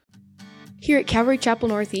Here at Calvary Chapel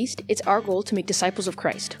Northeast, it's our goal to make disciples of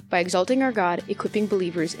Christ by exalting our God, equipping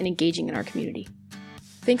believers, and engaging in our community.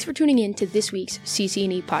 Thanks for tuning in to this week's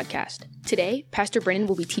CC&E podcast. Today, Pastor Brennan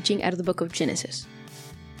will be teaching out of the book of Genesis.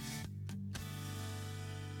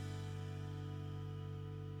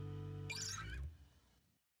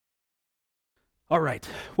 All right,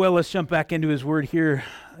 well, let's jump back into his word here.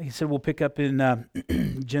 Like he said, we'll pick up in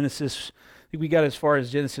Genesis. I think we got as far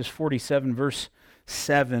as Genesis 47, verse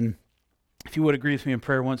 7. If you would agree with me in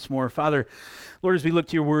prayer once more. Father, Lord, as we look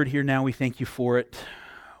to your word here now, we thank you for it.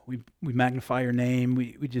 We magnify your name.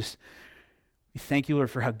 We thank you, Lord,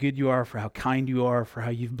 for how good you are, for how kind you are, for how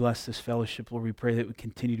you've blessed this fellowship. Lord, we pray that it would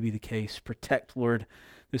continue to be the case. Protect, Lord,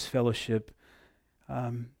 this fellowship.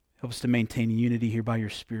 Help us to maintain unity here by your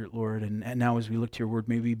Spirit, Lord. And now as we look to your word,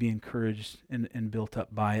 may we be encouraged and built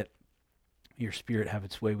up by it. May your Spirit have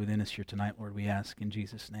its way within us here tonight, Lord, we ask in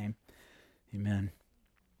Jesus' name. Amen.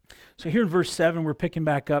 So here in verse 7, we're picking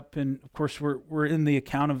back up, and of course we're in the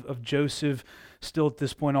account of Joseph still at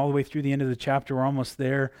this point all the way through the end of the chapter. We're almost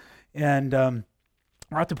there. And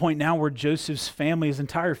we're at the point now where Joseph's family, his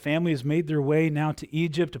entire family, has made their way now to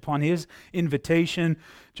Egypt upon his invitation.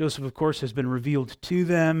 Joseph, of course, has been revealed to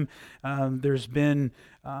them. There's been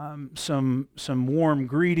some warm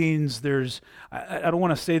greetings. I don't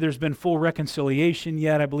want to say there's been full reconciliation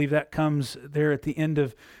yet. I believe that comes there at the end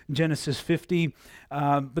of Genesis 50.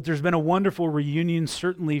 But there's been a wonderful reunion,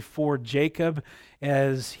 certainly for Jacob,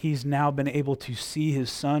 as he's now been able to see his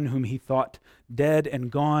son, whom he thought dead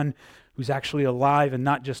and gone, who's actually alive, and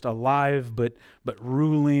not just alive, but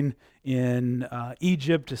ruling in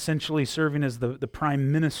Egypt, essentially serving as the prime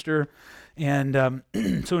minister. And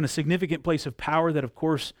so in a significant place of power that, of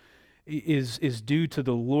course, is due to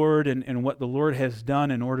the Lord and what the Lord has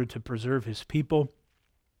done in order to preserve his people.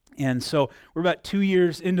 And so we're about 2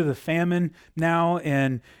 years into the famine now,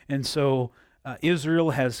 and so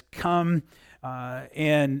Israel has come,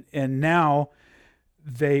 and now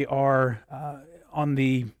they are on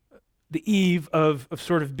the eve of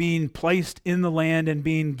sort of being placed in the land and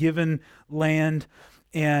being given land.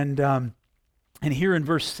 And here in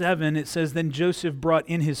verse 7, it says, "Then Joseph brought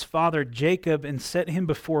in his father Jacob and set him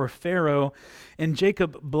before Pharaoh, and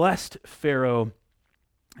Jacob blessed Pharaoh.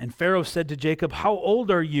 And Pharaoh said to Jacob, 'How old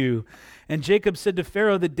are you?' And Jacob said to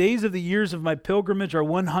Pharaoh, 'The days of the years of my pilgrimage are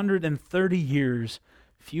 130 years.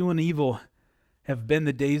 Few and evil have been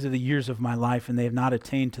the days of the years of my life, and they have not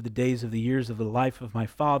attained to the days of the years of the life of my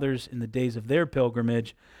fathers in the days of their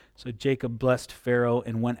pilgrimage.' So Jacob blessed Pharaoh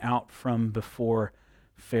and went out from before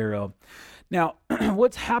Pharaoh." Now,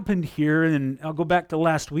 what's happened here, and I'll go back to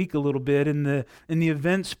last week a little bit, in the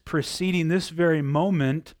events preceding this very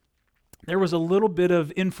moment, there was a little bit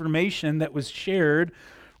of information that was shared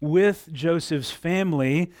with Joseph's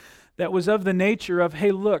family that was of the nature of,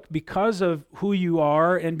 hey, look, because of who you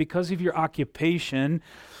are and because of your occupation,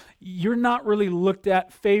 you're not really looked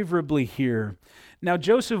at favorably here. Now,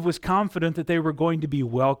 Joseph was confident that they were going to be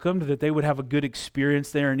welcomed, that they would have a good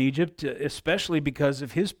experience there in Egypt, especially because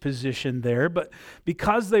of his position there. But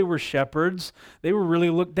because they were shepherds, they were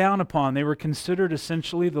really looked down upon. They were considered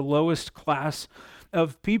essentially the lowest class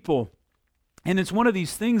of people. And it's one of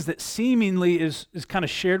these things that seemingly is kind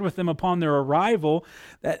of shared with them upon their arrival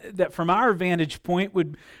that from our vantage point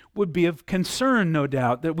would be of concern, no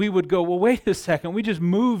doubt, that we would go, well, wait a second, we just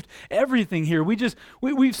moved everything here.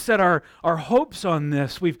 We've set our hopes on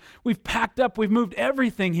this. We've packed up, we've moved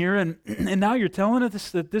everything here, and now you're telling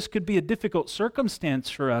us that this could be a difficult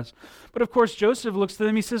circumstance for us. But of course, Joseph looks to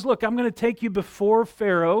them, he says, look, I'm going to take you before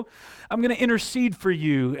Pharaoh. I'm going to intercede for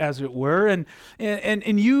you, as it were, and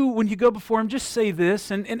you, when you go before him, just say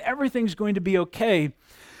this, and everything's going to be okay.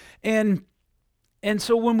 And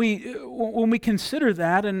so when we consider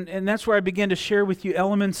that, and that's where I began to share with you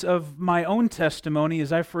elements of my own testimony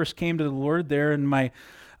as I first came to the Lord there in my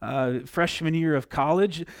freshman year of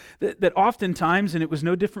college, that oftentimes, and it was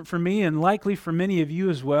no different for me and likely for many of you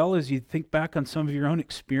as well, as you think back on some of your own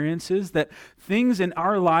experiences, that things in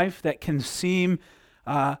our life that can seem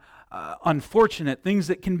unfortunate, things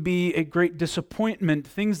that can be a great disappointment,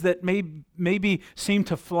 things that maybe seem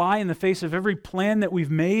to fly in the face of every plan that we've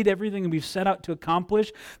made, everything that we've set out to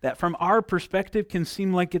accomplish, that from our perspective can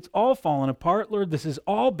seem like it's all fallen apart. Lord, this is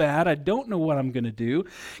all bad. I don't know what I'm going to do.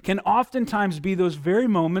 Can oftentimes be those very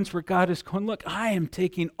moments where God is going, look, I am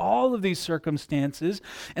taking all of these circumstances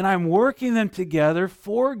and I'm working them together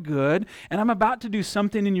for good, and I'm about to do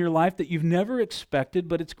something in your life that you've never expected,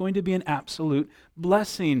 but it's going to be an absolute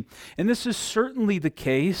blessing. And this is certainly the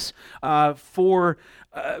case for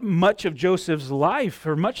much of Joseph's life,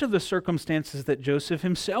 or much of the circumstances that Joseph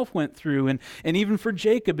himself went through, and even for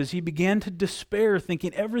Jacob as he began to despair,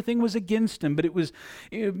 thinking everything was against him, but it was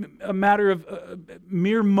a matter of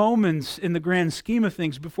mere moments in the grand scheme of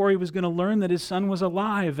things before he was going to learn that his son was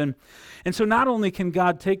alive. And so not only can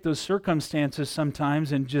God take those circumstances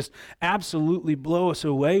sometimes and just absolutely blow us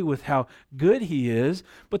away with how good he is,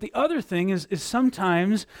 but the other thing is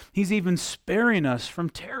sometimes he's even sparing us from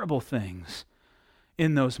terrible things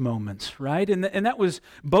in those moments, right? And that was,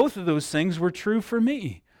 both of those things were true for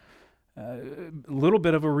me. A little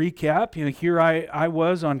bit of a recap. Here I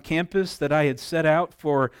was on campus that I had set out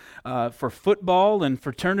for football and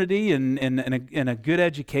fraternity and a good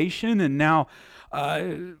education, and now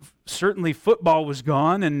certainly football was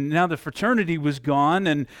gone, and now the fraternity was gone,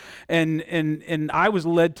 and I was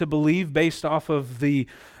led to believe, based off of the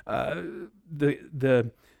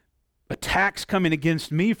attacks coming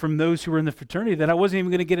against me from those who were in the fraternity, that I wasn't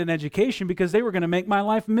even going to get an education because they were going to make my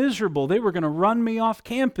life miserable. They were going to run me off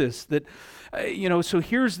campus. So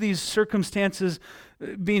here's these circumstances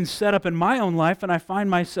being set up in my own life, and I find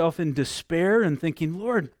myself in despair and thinking,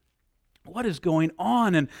 Lord, what is going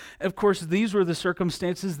on? And of course, these were the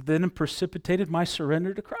circumstances that then precipitated my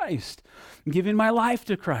surrender to Christ, giving my life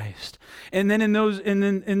to Christ. And then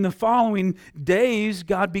in the following days,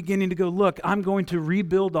 God beginning to go, look, I'm going to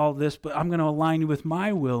rebuild all this, but I'm going to align you with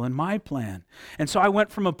my will and my plan. And so I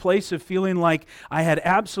went from a place of feeling like I had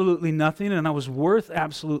absolutely nothing and I was worth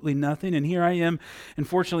absolutely nothing. And here I am,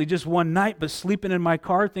 unfortunately, just one night, but sleeping in my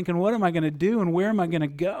car thinking, what am I going to do and where am I going to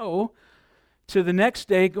go? To the next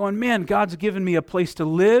day going, man, God's given me a place to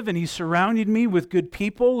live, and he's surrounded me with good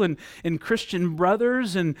people and Christian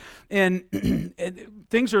brothers, and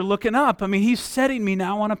things are looking up. I mean, he's setting me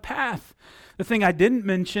now on a path. The thing I didn't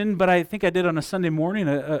mention, but I think I did on a Sunday morning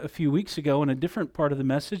a few weeks ago in a different part of the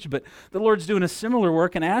message, but the Lord's doing a similar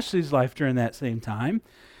work in Ashley's life during that same time.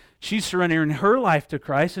 She's surrendering her life to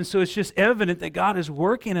Christ, and so it's just evident that God is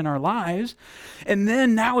working in our lives. And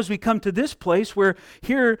then now as we come to this place where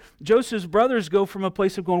here Joseph's brothers go from a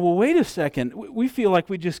place of going, well, wait a second, we feel like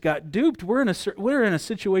we just got duped. We're in a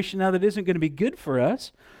situation now that isn't going to be good for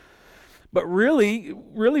us. But really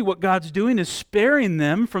what God's doing is sparing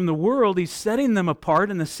them from the world. He's setting them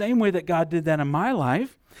apart in the same way that God did that in my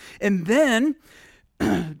life. And then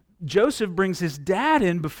Joseph brings his dad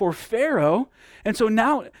in before Pharaoh, and so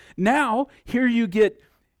now here you get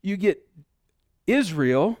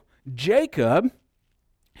Israel, Jacob,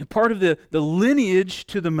 part of the lineage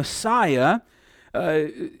to the Messiah,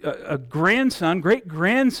 a grandson, great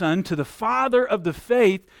grandson to the father of the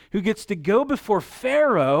faith, who gets to go before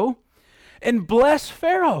Pharaoh and bless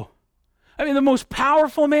Pharaoh. I mean, the most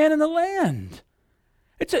powerful man in the land.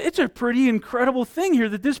 It's a pretty incredible thing here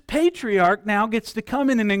that this patriarch now gets to come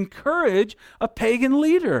in and encourage a pagan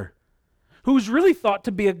leader who's really thought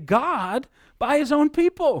to be a god by his own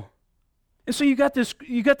people. And so you got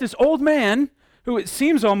this old man who, it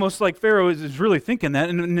seems almost like Pharaoh is really thinking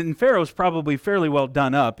that, and Pharaoh's probably fairly well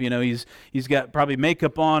done up. He's got probably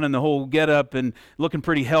makeup on and the whole getup and looking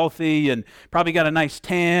pretty healthy and probably got a nice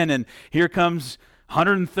tan, and here comes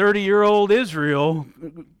 130-year-old Israel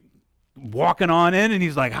walking on in, and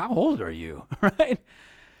he's like, how old are you? Right?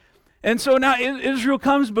 And so now Israel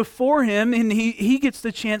comes before him, and he gets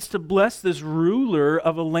the chance to bless this ruler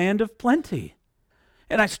of a land of plenty.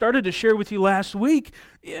 And I started to share with you last week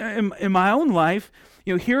in my own life,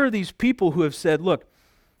 here are these people who have said, look,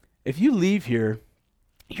 if you leave here,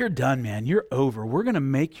 you're done, man. You're over. We're going to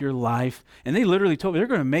make your life, and they literally told me, they're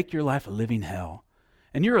going to make your life a living hell.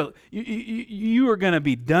 And you are going to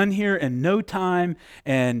be done here in no time,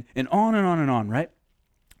 and on and on and on, right?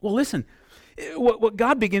 Well, listen, what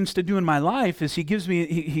God begins to do in my life is he gives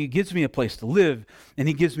me a place to live, and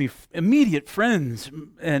he gives me immediate friends,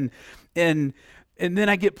 and then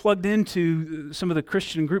I get plugged into some of the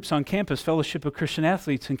Christian groups on campus, Fellowship of Christian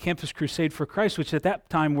Athletes and Campus Crusade for Christ, which at that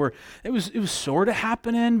time it was sort of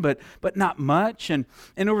happening, but not much. And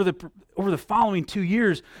over the following 2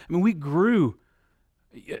 years, I mean, we grew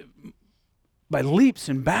by leaps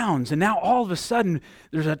and bounds, and now all of a sudden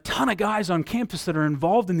there's a ton of guys on campus that are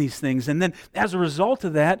involved in these things, and then as a result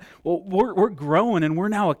of that, well, we're growing, and we're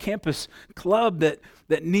now a campus club that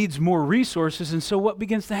needs more resources. And so what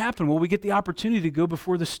begins to happen? Well, we get the opportunity to go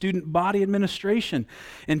before the student body administration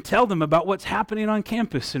and tell them about what's happening on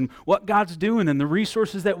campus and what God's doing and the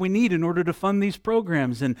resources that we need in order to fund these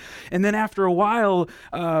programs. And then after a while,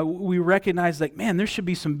 we recognize, like, man, there should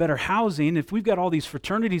be some better housing. If we've got all these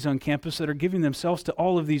fraternities on campus that are giving themselves to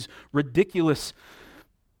all of these ridiculous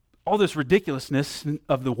all this ridiculousness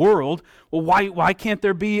of the world. Well, why can't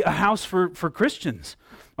there be a house for Christians?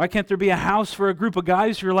 Why can't there be a house for a group of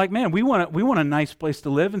guys who are like, man, we want a nice place to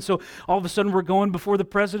live? And so all of a sudden we're going before the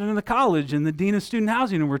president of the college and the dean of student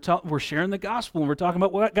housing, and we're sharing the gospel, and we're talking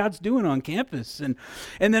about what God's doing on campus. And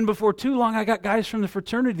then before too long, I got guys from the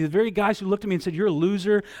fraternity, the very guys who looked at me and said, you're a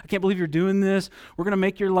loser. I can't believe you're doing this. We're going to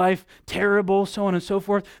make your life terrible, so on and so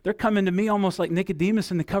forth. They're coming to me almost like Nicodemus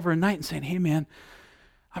in the cover of night and saying, hey, man,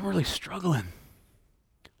 I'm really struggling.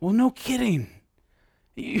 Well, no kidding.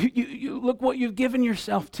 You look what you've given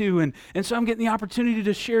yourself to, and so I'm getting the opportunity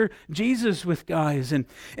to share Jesus with guys, and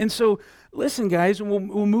so listen, guys, we'll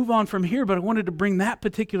move on from here. But I wanted to bring that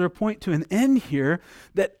particular point to an end here.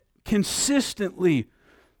 That consistently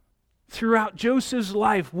throughout Joseph's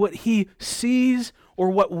life, what he sees, or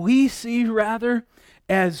what we see rather,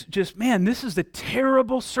 as just, man, this is a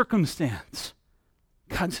terrible circumstance.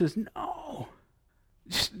 God says, no.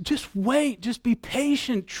 Just wait, just be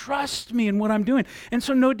patient, trust me in what I'm doing. And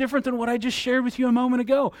so no different than what I just shared with you a moment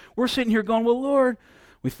ago. We're sitting here going, well, Lord,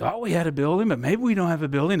 we thought we had a building, but maybe we don't have a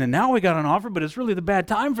building, and now we got an offer, but it's really the bad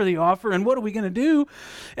time for the offer, and what are we going to do?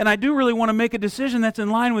 And I do really want to make a decision that's in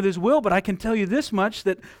line with his will, but I can tell you this much,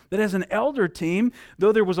 that as an elder team,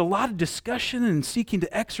 though there was a lot of discussion and seeking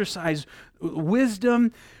to exercise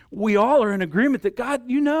wisdom, we all are in agreement that God,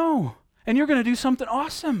 you know, and you're going to do something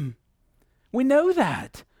awesome. We know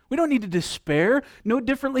that. We don't need to despair, no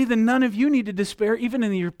differently than none of you need to despair, even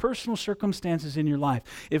in your personal circumstances in your life.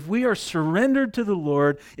 If we are surrendered to the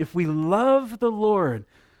Lord, if we love the Lord,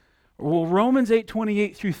 well, Romans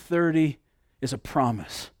 8:28 through 30 is a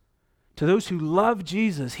promise. To those who love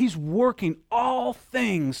Jesus, he's working all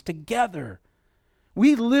things together.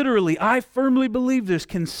 We literally, I firmly believe this,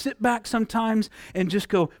 can sit back sometimes and just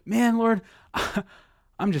go, man, Lord,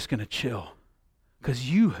 I'm just going to chill.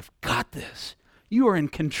 Because you have got this. You are in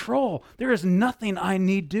control. There is nothing I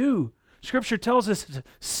need do. Scripture tells us to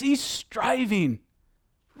cease striving.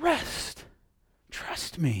 Rest.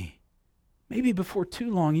 Trust me. Maybe before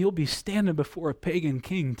too long, you'll be standing before a pagan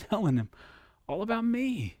king telling him all about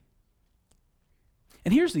me.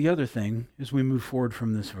 And here's the other thing as we move forward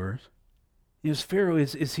from this verse. As Pharaoh,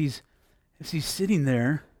 as he's sitting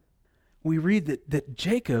there, we read that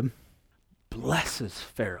Jacob blesses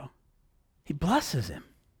Pharaoh. He blesses him.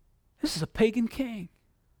 This is a pagan king,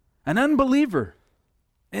 an unbeliever.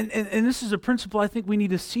 And this is a principle I think we need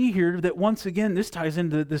to see here, that once again, this ties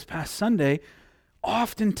into this past Sunday.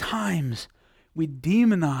 Oftentimes, we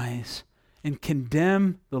demonize and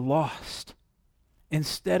condemn the lost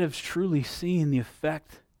instead of truly seeing the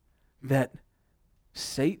effect that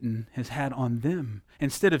Satan has had on them.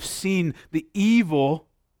 Instead of seeing the evil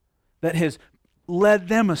that has led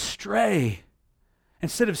them astray.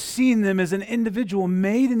 Instead of seeing them as an individual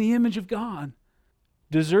made in the image of God,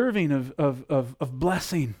 deserving of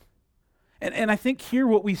blessing. And I think here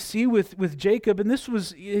what we see with Jacob, and this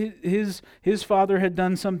was his father had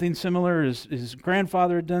done something similar, his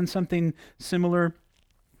grandfather had done something similar,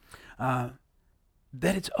 that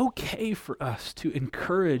it's okay for us to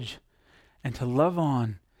encourage and to love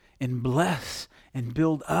on and bless and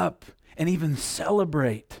build up and even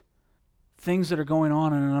celebrate things that are going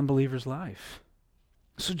on in an unbeliever's life.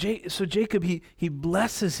 So Jacob, he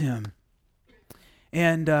blesses him,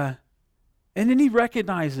 and then he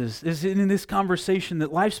recognizes in this conversation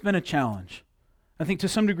that life's been a challenge. I think to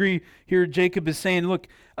some degree here Jacob is saying, look,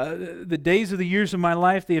 the days of the years of my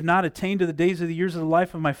life, they have not attained to the days of the years of the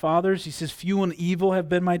life of my fathers. He says, few and evil have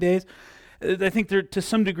been my days. I think to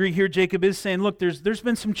some degree here Jacob is saying, look, there's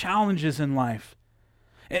been some challenges in life.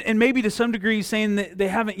 And maybe to some degree he's saying that they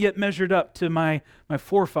haven't yet measured up to my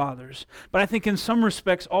forefathers. But I think in some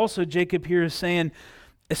respects also Jacob here is saying,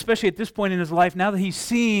 especially at this point in his life, now that he's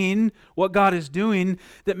seen what God is doing,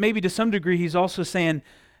 that maybe to some degree he's also saying,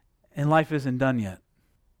 and life isn't done yet.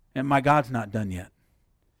 And my God's not done yet.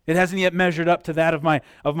 It hasn't yet measured up to that of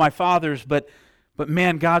my fathers, but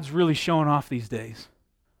man, God's really showing off these days.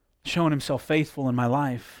 Showing himself faithful in my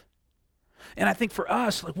life. And I think for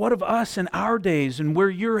us, like what of us in our days and where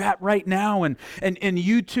you're at right now, and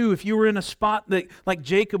you too, if you were in a spot that like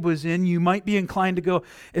Jacob was in, you might be inclined to go,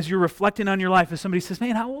 as you're reflecting on your life, as somebody says,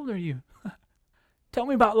 man, how old are you? Tell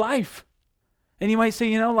me about life. And you might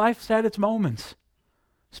say, life's had its moments.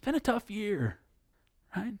 It's been a tough year,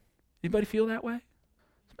 right? Anybody feel that way?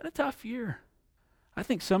 It's been a tough year. I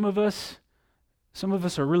think some of us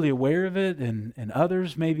are really aware of it, and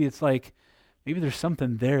others, maybe it's like, maybe there's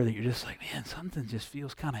something there that you're just like, man, something just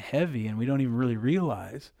feels kind of heavy, and we don't even really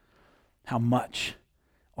realize how much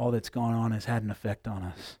all that's gone on has had an effect on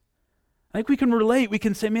us. I think we can relate. We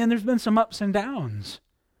can say, man, there's been some ups and downs.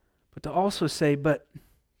 But to also say, but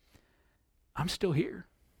I'm still here.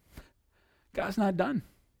 God's not done.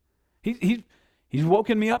 He's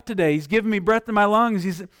woken me up today. He's given me breath in my lungs.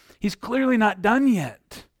 He's clearly not done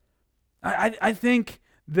yet. I think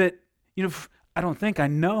that, I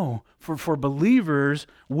know for believers,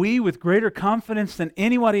 we with greater confidence than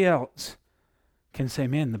anybody else can say,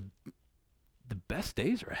 man, the best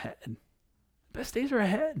days are ahead. The best days are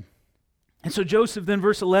ahead. And so Joseph then,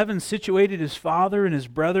 verse 11, situated his father and his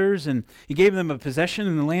brothers, and he gave them a possession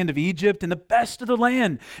in the land of Egypt and the best of the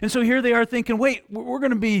land. And so here they are thinking, wait, we're going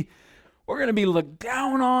to be looked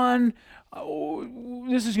down on. Oh,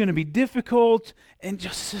 this is going to be difficult. And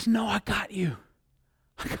Joseph says, no, I got you.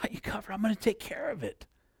 I got you covered. I'm going to take care of it.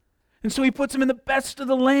 And so he puts them in the best of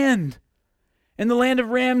the land, in the land of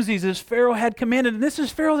Ramses, as Pharaoh had commanded. And this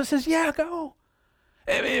is Pharaoh that says, yeah, go.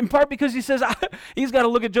 In part because he says, he's got to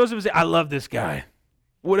look at Joseph and say, I love this guy,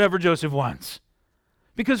 whatever Joseph wants.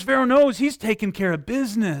 Because Pharaoh knows he's taken care of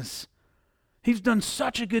business. He's done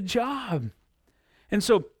such a good job. And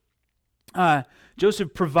so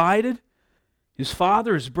Joseph provided his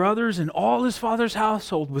father, his brothers, and all his father's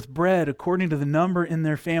household with bread according to the number in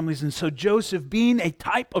their families. And so Joseph, being a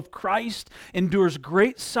type of Christ, endures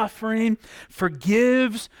great suffering,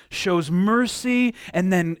 forgives, shows mercy,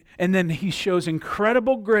 and then he shows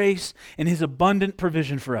incredible grace in his abundant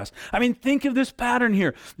provision for us. I mean, think of this pattern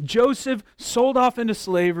here. Joseph sold off into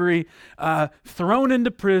slavery, thrown into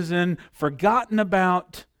prison, forgotten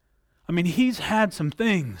about. I mean, he's had some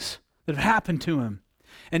things that have happened to him.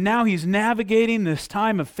 And now he's navigating this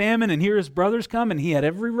time of famine, and here his brothers come, and he had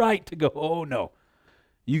every right to go, oh no,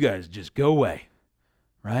 you guys just go away,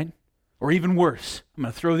 right? Or even worse, I'm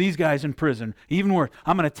going to throw these guys in prison. Even worse,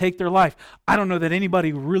 I'm going to take their life. I don't know that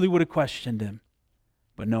anybody really would have questioned him.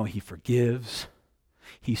 But no, he forgives.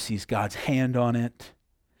 He sees God's hand on it.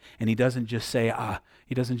 And he doesn't just say, hey,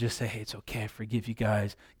 it's okay, I forgive you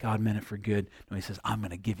guys. God meant it for good. No, he says, I'm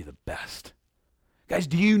going to give you the best. Guys,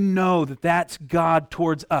 do you know that that's God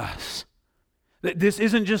towards us? That this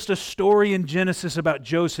isn't just a story in Genesis about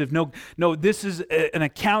Joseph. No, this is an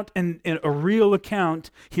account and a real account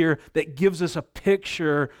here that gives us a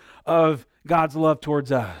picture of God's love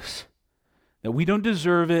towards us. That we don't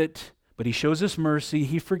deserve it, but he shows us mercy,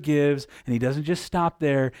 he forgives, and he doesn't just stop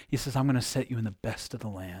there. He says, I'm going to set you in the best of the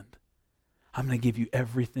land. I'm going to give you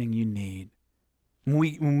everything you need.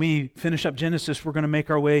 When we finish up Genesis, we're going to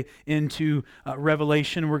make our way into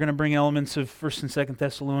Revelation. We're going to bring elements of 1st and 2nd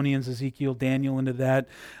Thessalonians, Ezekiel, Daniel into that.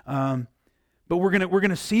 But we're going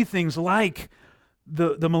to see things like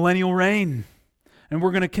the millennial reign, and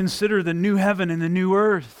we're going to consider the new heaven and the new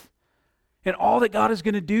earth, and all that God is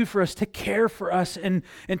going to do for us to care for us and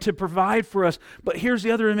to provide for us. But here's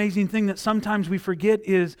the other amazing thing that sometimes we forget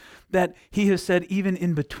is that he has said, even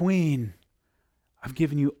in between, I've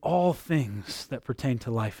given you all things that pertain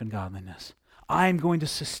to life and godliness. I am going to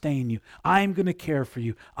sustain you. I am going to care for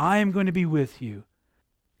you. I am going to be with you.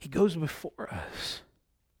 He goes before us.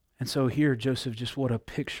 And so here, Joseph, just what a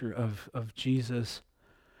picture of Jesus.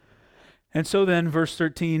 And so then, verse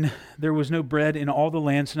 13, there was no bread in all the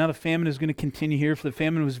land. So now the famine is going to continue here, for the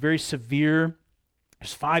famine was very severe.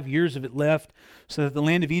 There's 5 years of it left, so that the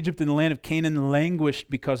land of Egypt and the land of Canaan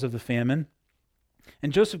languished because of the famine.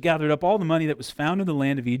 And Joseph gathered up all the money that was found in the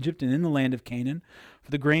land of Egypt and in the land of Canaan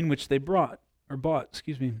for the grain which they bought.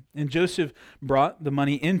 And Joseph brought the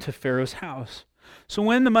money into Pharaoh's house. So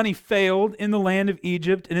when the money failed in the land of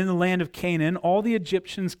Egypt and in the land of Canaan, all the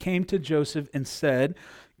Egyptians came to Joseph and said,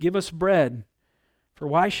 give us bread, for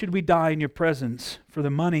why should we die in your presence? For the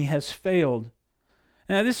money has failed.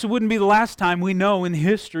 Now, this wouldn't be the last time we know in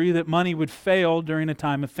history that money would fail during a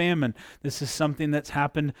time of famine. This is something that's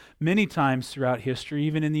happened many times throughout history.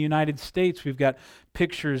 Even in the United States, we've got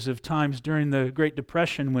pictures of times during the Great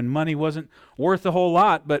Depression when money wasn't worth a whole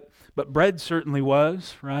lot, but bread certainly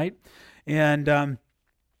was, right? And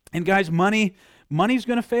guys, money's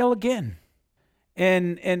going to fail again.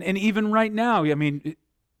 And even right now, I mean,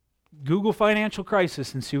 Google financial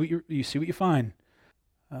crisis and see what you find.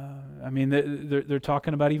 They're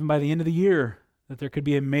talking about even by the end of the year that there could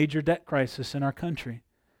be a major debt crisis in our country.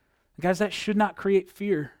 Guys, that should not create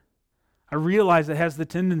fear. I realize it has the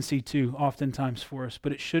tendency to oftentimes for us,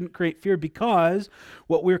 but it shouldn't create fear because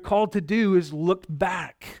what we're called to do is look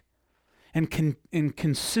back and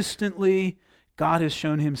consistently God has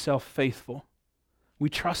shown himself faithful. We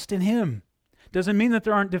trust in him. Doesn't mean that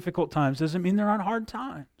there aren't difficult times. Doesn't mean there aren't hard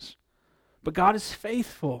times. But God is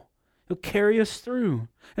faithful. He'll carry us through.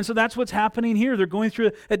 And so that's what's happening here. They're going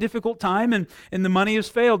through a difficult time, and the money has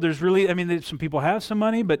failed. There's really, some people have some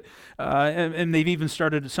money, but and they've even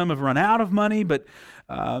started, some have run out of money, but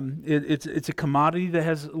it's a commodity that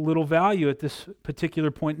has little value at this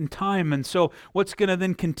particular point in time. And so what's going to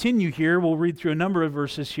then continue here, we'll read through a number of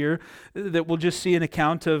verses here that we'll just see an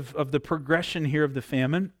account of the progression here of the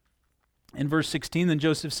famine. In verse 16, then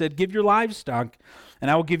Joseph said, "Give your livestock, and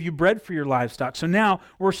I will give you bread for your livestock." So now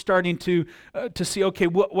we're starting to see, okay,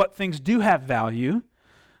 what things do have value.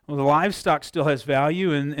 Well, the livestock still has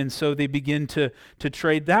value, and so they begin to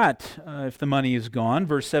trade that if the money is gone.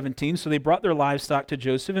 Verse 17, so they brought their livestock to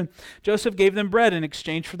Joseph, and Joseph gave them bread in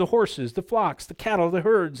exchange for the horses, the flocks, the cattle, the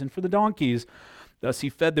herds, and for the donkeys. Thus he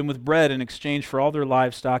fed them with bread in exchange for all their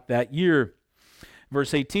livestock that year.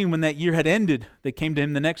 Verse 18, when that year had ended, they came to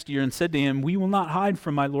him the next year and said to him, "We will not hide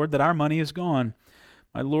from my lord that our money is gone.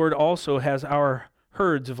 My lord also has our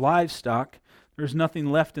herds of livestock. There is nothing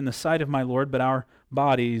left in the sight of my lord but our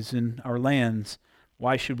bodies and our lands.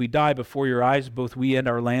 Why should we die before your eyes, both we and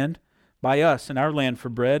our land? Buy us and our land for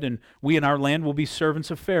bread, and we and our land will be servants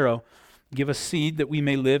of Pharaoh. Give us seed that we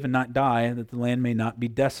may live and not die, and that the land may not be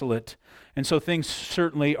desolate." And so things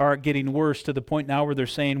certainly are getting worse to the point now where they're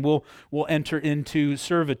saying we'll enter into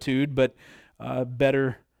servitude, but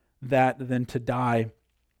better that than to die.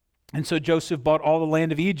 And so Joseph bought all the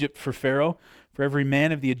land of Egypt for Pharaoh. For every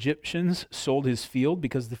man of the Egyptians sold his field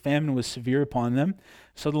because the famine was severe upon them.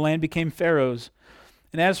 So the land became Pharaoh's.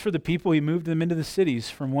 And as for the people, he moved them into the cities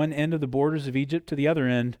from one end of the borders of Egypt to the other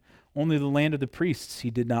end. Only the land of the priests he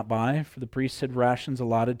did not buy, for the priests had rations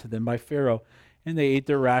allotted to them by Pharaoh. And they ate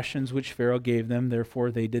their rations which Pharaoh gave them, therefore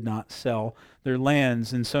they did not sell their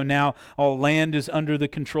lands. And so now all land is under the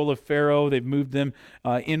control of Pharaoh. They've moved them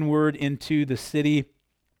inward into the city.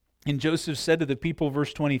 And Joseph said to the people,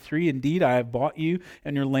 verse 23, "Indeed, I have bought you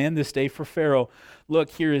and your land this day for Pharaoh.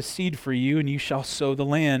 Look, here is seed for you, and you shall sow the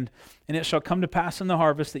land. And it shall come to pass in the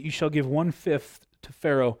harvest that you shall give 1/5 to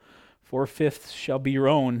Pharaoh. 4/5 shall be your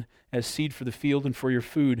own, as seed for the field and for your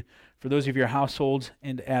food, for those of your households,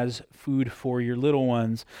 and as food for your little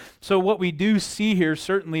ones." So what we do see here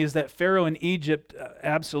certainly is that Pharaoh in Egypt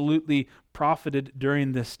absolutely profited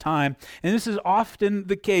during this time. And this is often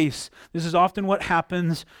the case. This is often what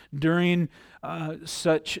happens during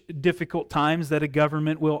such difficult times, that a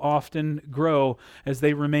government will often grow as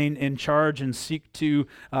they remain in charge and seek to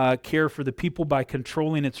care for the people by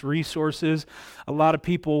controlling its resources. A lot of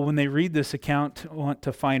people, when they read this account, want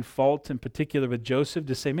to find fault, in particular with Joseph,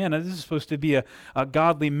 to say, man, this is supposed to be a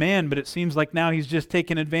godly man, but it seems like now he's just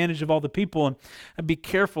taking advantage of all the people. And I'd be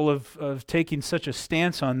careful of taking such a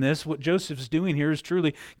stance on this. What Joseph's doing here is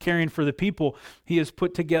truly caring for the people. He has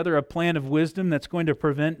put together a plan of wisdom that's going to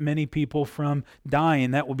prevent many people from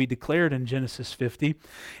dying. That will be declared in Genesis 50.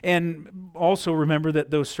 And also remember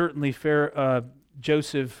that though certainly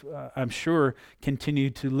Joseph, I'm sure,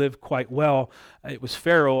 continued to live quite well, it was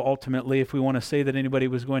Pharaoh ultimately. If we want to say that anybody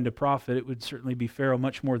was going to profit, it would certainly be Pharaoh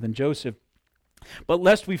much more than Joseph. But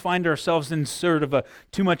lest we find ourselves in sort of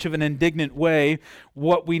too much of an indignant way,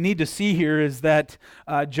 what we need to see here is that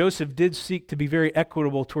Joseph did seek to be very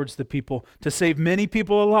equitable towards the people, to save many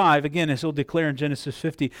people alive, again, as he'll declare in Genesis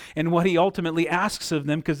 50. And what he ultimately asks of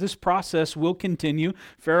them, because this process will continue,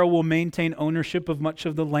 Pharaoh will maintain ownership of much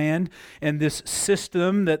of the land, and this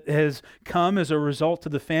system that has come as a result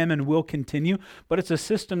of the famine will continue, but it's a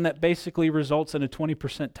system that basically results in a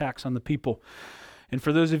 20% tax on the people. And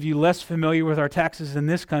for those of you less familiar with our taxes in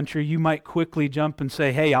this country, you might quickly jump and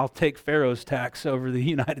say, hey, I'll take Pharaoh's tax over the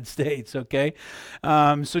United States, okay?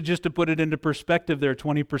 So just to put it into perspective there,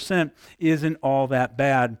 20% isn't all that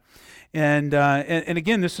bad. And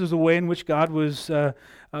again, this is the way in which God was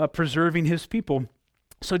preserving his people.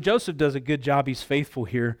 So Joseph does a good job. He's faithful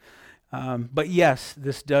here. But yes,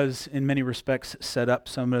 this does, in many respects, set up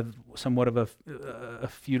somewhat of a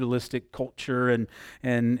feudalistic culture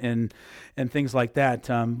and things like that.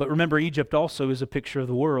 But remember, Egypt also is a picture of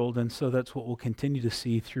the world, and so that's what we'll continue to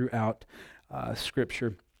see throughout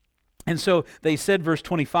Scripture. And so they said, verse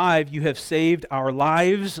 25, "You have saved our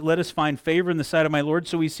lives. Let us find favor in the sight of my Lord."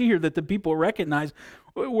 So we see here that the people recognize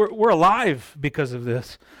we're alive because of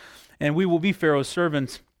this, and we will be Pharaoh's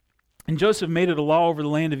servants. And Joseph made it a law over the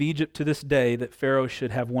land of Egypt to this day that Pharaoh should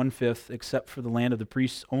have 1/5, except for the land of the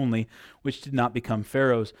priests only, which did not become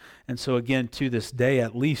Pharaoh's. And so again, to this day,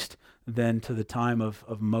 at least then to the time of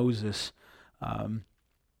Moses. And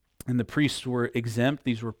the priests were exempt.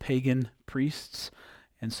 These were pagan priests.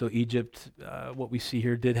 And so Egypt, what we see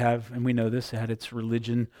here, did have, and we know this, it had its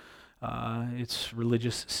religion, its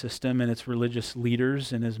religious system and its religious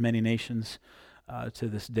leaders, and as many nations to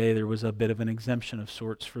this day. There was a bit of an exemption of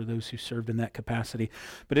sorts for those who served in that capacity.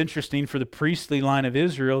 But interesting, for the priestly line of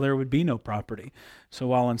Israel, there would be no property. So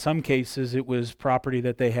while in some cases it was property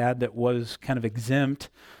that they had that was kind of exempt,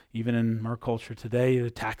 even in our culture today, a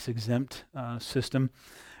tax-exempt system,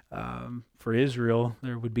 for Israel,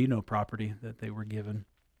 there would be no property that they were given.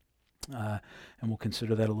 And we'll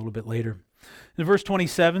consider that a little bit later. In verse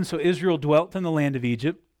 27, so Israel dwelt in the land of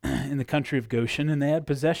Egypt, in the country of Goshen, and they had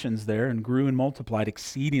possessions there and grew and multiplied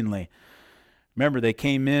exceedingly. Remember, they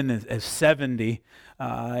came in as 70,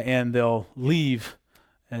 and they'll leave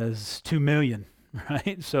as 2 million,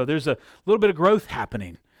 right? So there's a little bit of growth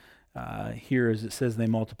happening here, as it says they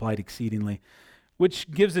multiplied exceedingly, which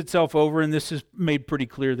gives itself over, and this is made pretty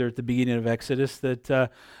clear there at the beginning of Exodus, that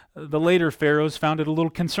the later pharaohs found it a little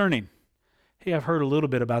concerning. Hey, I've heard a little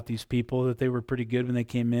bit about these people, that they were pretty good when they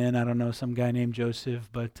came in. I don't know, some guy named Joseph,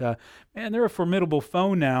 but man, they're a formidable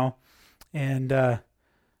foe now, and I'm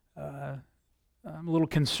a little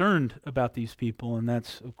concerned about these people, and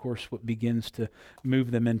that's, of course, what begins to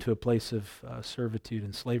move them into a place of servitude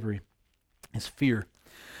and slavery, is fear.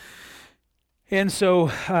 And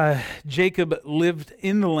so Jacob lived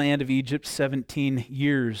in the land of Egypt 17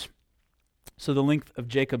 years. So the length of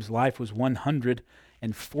Jacob's life was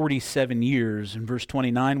 147 years. In verse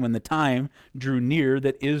 29, when the time drew near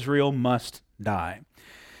that Israel must die,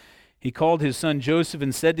 he called his son Joseph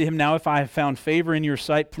and said to him, now if I have found favor in your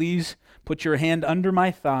sight, please put your hand under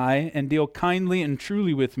my thigh and deal kindly and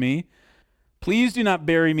truly with me. Please do not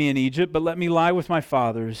bury me in Egypt, but let me lie with my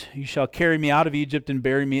fathers. You shall carry me out of Egypt and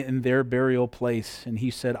bury me in their burial place. And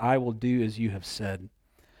he said, I will do as you have said.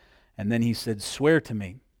 And then he said, swear to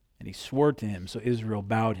me. And he swore to him. So Israel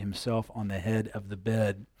bowed himself on the head of the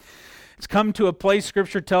bed. It's come to a place,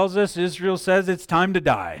 Scripture tells us, Israel says it's time to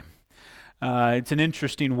die. It's an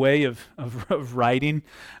interesting way of writing,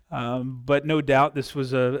 but no doubt this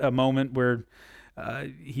was a moment where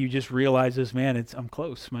he just realizes, man, I'm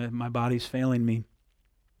close. My body's failing me,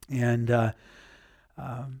 and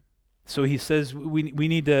so he says we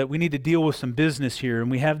need to deal with some business here,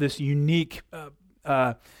 and we have this unique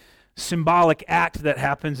symbolic act that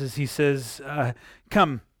happens as he says,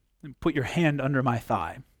 "Come, and put your hand under my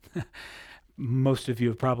thigh." Most of you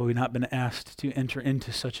have probably not been asked to enter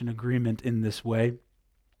into such an agreement in this way.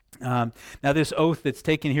 Now, this oath that's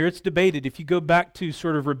taken here, it's debated. If you go back to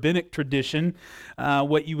sort of rabbinic tradition,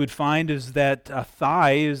 what you would find is that a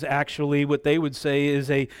thigh is actually what they would say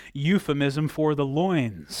is a euphemism for the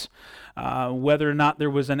loins. Whether or not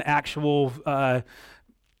there was an actual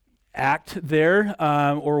act there,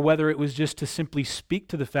 or whether it was just to simply speak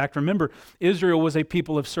to the fact. Remember, Israel was a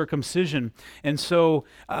people of circumcision, and so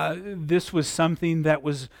this was something that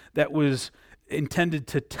was intended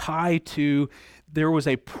to tie to. There was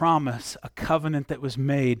a promise, a covenant that was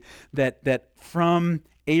made that from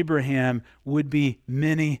Abraham would be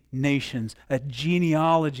many nations, a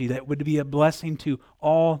genealogy that would be a blessing to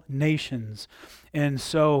all nations. And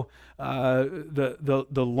so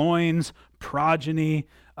the loins, progeny,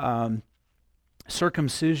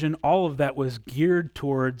 circumcision, all of that was geared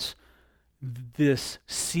towards this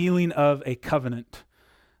sealing of a covenant.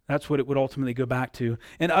 That's what it would ultimately go back to.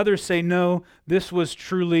 And others say, no, this was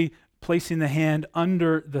truly placing the hand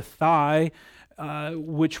under the thigh,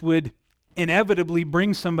 which would inevitably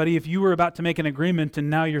bring somebody, if you were about to make an agreement and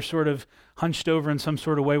now you're sort of hunched over in some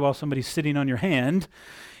sort of way while somebody's sitting on your hand,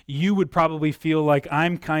 you would probably feel like,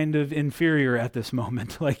 I'm kind of inferior at this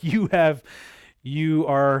moment. Like you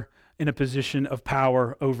are in a position of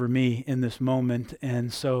power over me in this moment.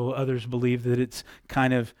 And so others believe that it's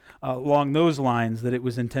kind of along those lines, that it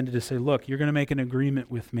was intended to say, look, you're going to make an agreement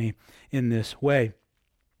with me in this way.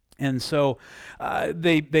 And so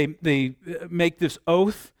they make this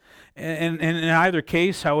oath, and in either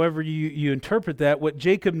case, however you interpret that, what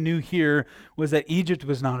Jacob knew here was that Egypt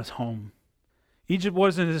was not his home. Egypt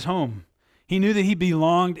wasn't his home. He knew that he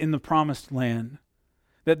belonged in the promised land,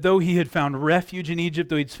 that though he had found refuge in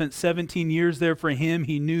Egypt, though he'd spent 17 years there, for him,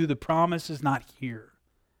 he knew the promise is not here.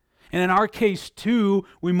 And in our case, too,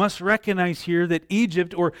 we must recognize here that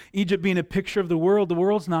Egypt, or Egypt being a picture of the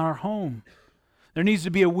world's not our home. There needs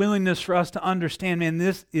to be a willingness for us to understand, man,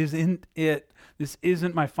 this isn't it. This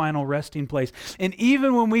isn't my final resting place. And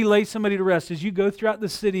even when we lay somebody to rest, as you go throughout the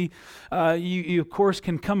city, you of course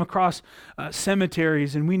can come across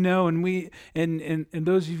cemeteries, and we know, and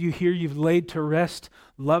those of you here, you've laid to rest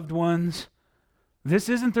loved ones. This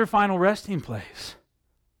isn't their final resting place.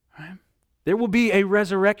 Right? There will be a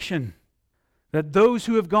resurrection. That those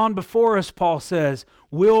who have gone before us, Paul says,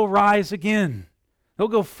 will rise again. They'll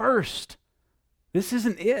go first. This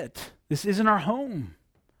isn't it. This isn't our home.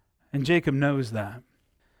 And Jacob knows that.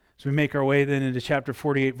 As we make our way then into chapter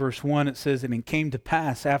 48, verse 1, it says, "And it came to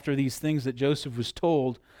pass after these things that Joseph was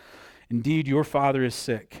told, 'Indeed, your father is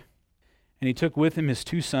sick.' And he took with him his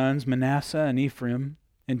 2 sons, Manasseh and Ephraim.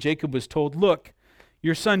 And Jacob was told, 'Look,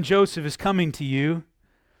 your son Joseph is coming to you.'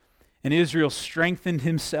 And Israel strengthened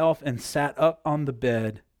himself and sat up on the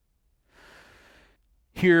bed."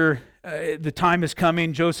 Here, the time is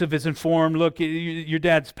coming. Joseph is informed, look, your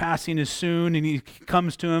dad's passing is soon. And he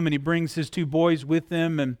comes to him and he brings his 2 boys with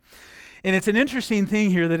him. And it's an interesting thing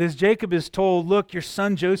here that as Jacob is told, look, your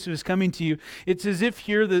son Joseph is coming to you, it's as if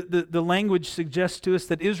here the language suggests to us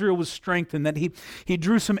that Israel was strengthened, that he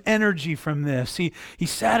drew some energy from this. He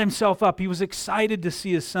sat himself up. He was excited to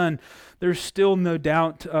see his son. There's still no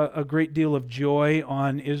doubt a great deal of joy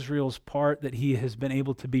on Israel's part that he has been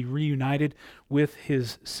able to be reunited with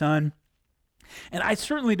his son. And I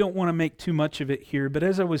certainly don't want to make too much of it here, but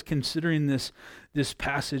as I was considering this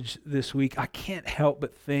passage this week, I can't help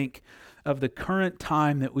but think of the current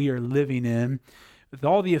time that we are living in with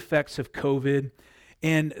all the effects of COVID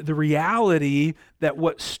and the reality that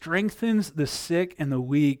what strengthens the sick and the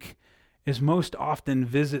weak is most often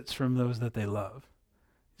visits from those that they love.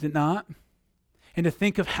 Is it not? And to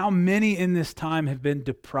think of how many in this time have been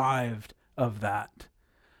deprived of that.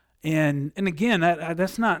 And again,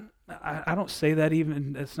 that's not, I don't say that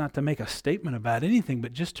even, it's not to make a statement about anything,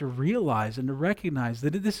 but just to realize and to recognize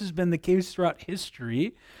that this has been the case throughout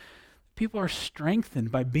history. People are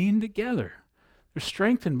strengthened by being together. They're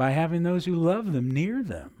strengthened by having those who love them near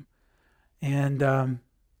them. And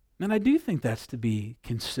I do think that's to be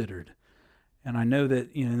considered. And I know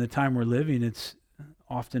that in the time we're living, it's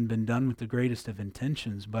often been done with the greatest of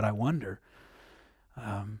intentions, but I wonder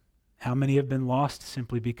how many have been lost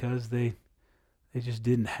simply because they just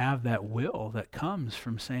didn't have that will that comes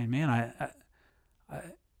from saying, man,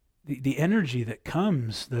 the energy that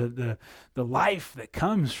comes, the life that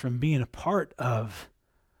comes from being a part of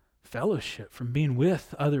fellowship, from being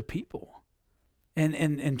with other people.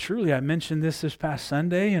 And truly, I mentioned this past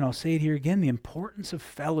Sunday, and I'll say it here again, the importance of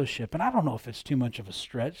fellowship. And I don't know if it's too much of a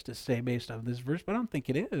stretch to say based off this verse, but I don't think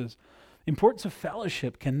it is. The importance of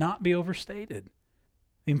fellowship cannot be overstated.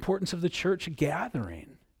 The importance of the church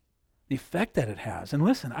gathering, the effect that it has. And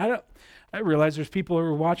listen, I realize there's people who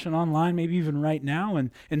are watching online, maybe even right now,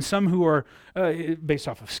 and some who are based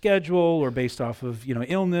off of schedule or based off of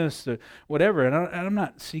illness or whatever. And I'm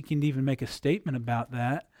not seeking to even make a statement about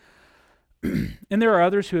that. And there are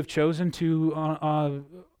others who have chosen to, on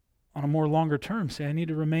a more longer term, say, I need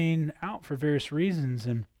to remain out for various reasons.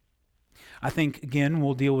 And I think, again,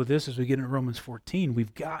 we'll deal with this as we get into Romans 14.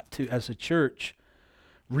 We've got to, as a church,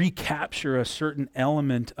 recapture a certain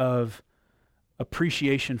element of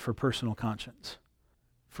appreciation for personal conscience,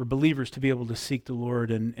 for believers to be able to seek the Lord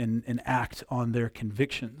and act on their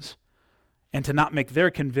convictions, and to not make their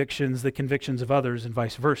convictions the convictions of others and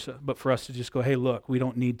vice versa, but for us to just go, hey, look, we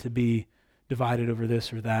don't need to be divided over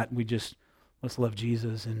this or that. Let's love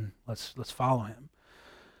Jesus and let's follow him.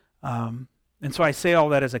 And so I say all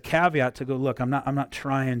that as a caveat to go, look, I'm not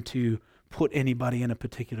trying to put anybody in a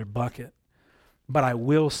particular bucket, but I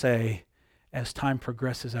will say, as time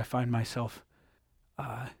progresses, I find myself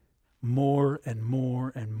more and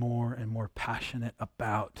more and more and more passionate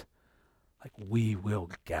about, like, we will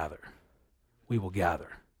gather. We will gather.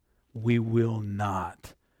 We will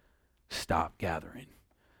not stop gathering.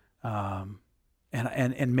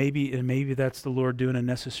 And maybe that's the Lord doing a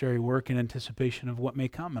necessary work in anticipation of what may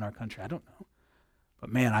come in our country. I don't know.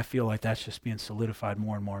 But man, I feel like that's just being solidified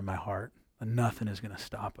more and more in my heart. And nothing is going to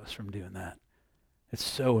stop us from doing that. It's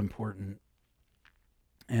so important.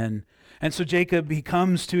 And so Jacob, he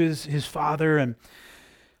comes to his father, and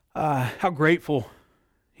how grateful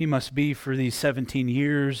he must be for these 17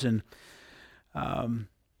 years. And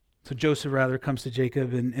so Joseph rather comes to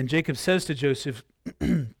Jacob, and Jacob says to Joseph,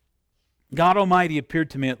 God Almighty appeared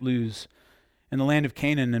to me at Luz in the land of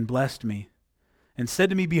Canaan and blessed me and said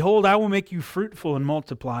to me, behold, I will make you fruitful and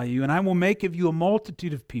multiply you, and I will make of you a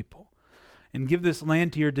multitude of people and give this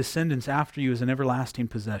land to your descendants after you as an everlasting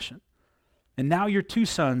possession. And now your 2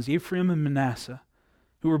 sons, Ephraim and Manasseh,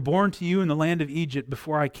 who were born to you in the land of Egypt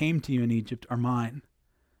before I came to you in Egypt, are mine.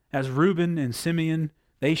 As Reuben and Simeon,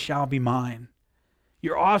 they shall be mine.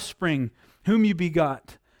 Your offspring, whom you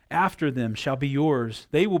begot after them, shall be yours.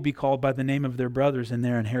 They will be called by the name of their brothers in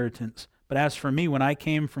their inheritance. But as for me, when I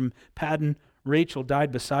came from Paddan, Rachel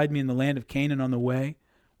died beside me in the land of Canaan on the way,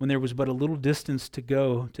 when there was but a little distance to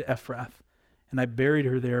go to Ephrath. And I buried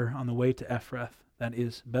her there on the way to Ephrath, that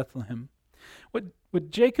is Bethlehem. What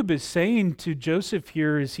Jacob is saying to Joseph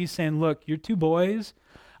here is he's saying, look, your 2 boys,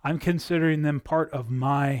 I'm considering them part of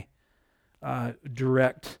my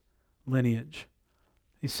direct lineage.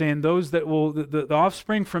 He's saying those that will, the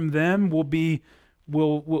offspring from them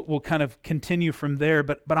will kind of continue from there,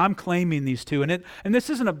 but I'm claiming these two. And this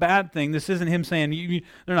isn't a bad thing. This isn't him saying,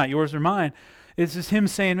 they're not yours or mine. It's just him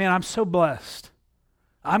saying, man, I'm so blessed.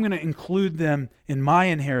 I'm going to include them in my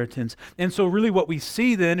inheritance. And so really what we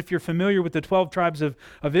see then, if you're familiar with the 12 tribes of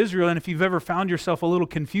Israel, and if you've ever found yourself a little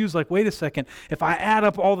confused, like, wait a second, if I add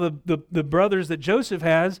up all the brothers that Joseph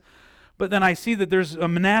has, but then I see that there's a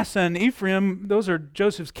Manasseh and Ephraim, those are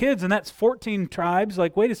Joseph's kids, and that's 14 tribes.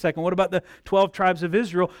 Like, wait a second, what about the 12 tribes of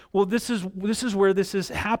Israel? Well, this is where this is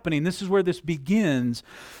happening. This is where this begins.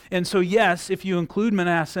 And so, yes, if you include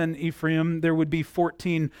Manasseh and Ephraim, there would be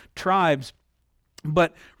 14 tribes.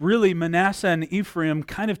 But really, Manasseh and Ephraim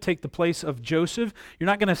kind of take the place of Joseph. You're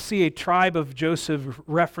not going to see a tribe of Joseph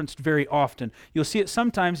referenced very often. You'll see it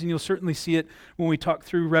sometimes, and you'll certainly see it when we talk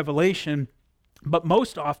through Revelation. But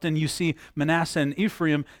most often you see Manasseh and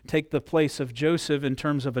Ephraim take the place of Joseph in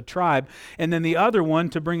terms of a tribe. And then the other one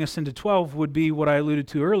to bring us into 12 would be what I alluded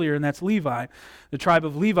to earlier, and that's Levi. The tribe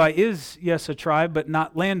of Levi is, yes, a tribe, but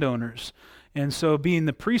not landowners. And so being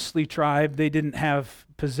the priestly tribe, they didn't have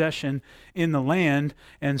possession in the land.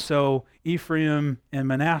 And so Ephraim and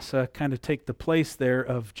Manasseh kind of take the place there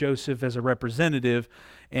of Joseph as a representative,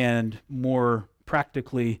 and more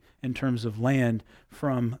practically in terms of land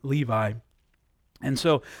from Levi. And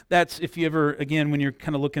so that's, if you ever, again, when you're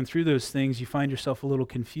kind of looking through those things, you find yourself a little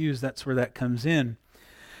confused, that's where that comes in.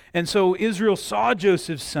 And so Israel saw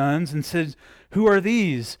Joseph's sons and said, "Who are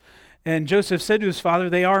these?" And Joseph said to his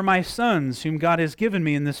father, "They are my sons, whom God has given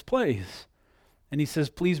me in this place." And he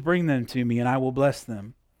says, "Please bring them to me, and I will bless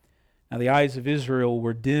them." Now the eyes of Israel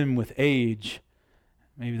were dim with age.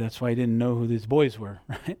 Maybe that's why he didn't know who these boys were,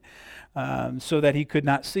 right? So that he could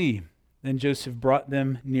not see. Then Joseph brought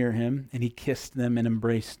them near him, and he kissed them and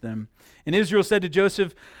embraced them. And Israel said to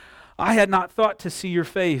Joseph, "I had not thought to see your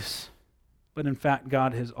face, but in fact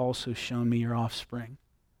God has also shown me your offspring."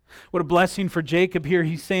 What a blessing for Jacob here.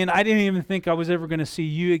 He's saying, I didn't even think I was ever going to see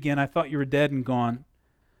you again. I thought you were dead and gone.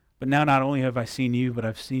 But now not only have I seen you, but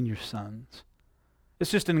I've seen your sons.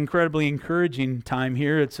 It's just an incredibly encouraging time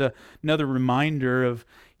here. It's another reminder of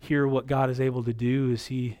here what God is able to do is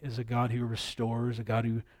he is a God who restores, a God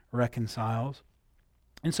who reconciles.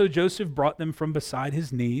 And so Joseph brought them from beside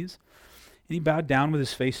his knees, and he bowed down with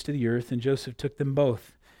his face to the earth, and Joseph took them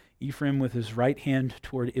both, Ephraim with his right hand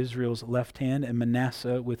toward Israel's left hand, and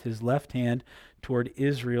Manasseh with his left hand toward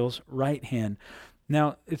Israel's right hand.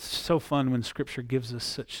 Now, it's so fun when Scripture gives us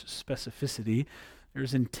such specificity.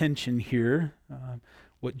 There's intention here.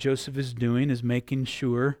 What Joseph is doing is making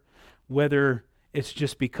sure, whether it's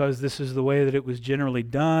just because this is the way that it was generally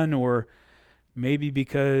done, or maybe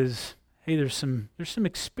because, hey, there's some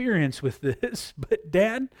experience with this, but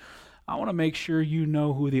Dad, I want to make sure you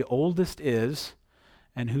know who the oldest is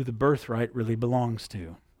and who the birthright really belongs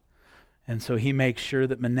to. And so he makes sure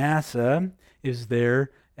that Manasseh is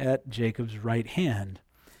there at Jacob's right hand.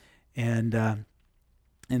 And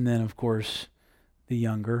then, of course, the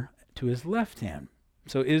younger to his left hand.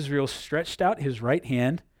 So Israel stretched out his right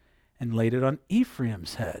hand and laid it on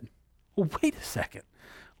Ephraim's head. Well, wait a second.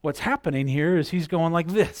 What's happening here is he's going like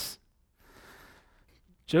this.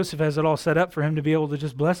 Joseph has it all set up for him to be able to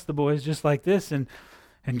just bless the boys just like this, and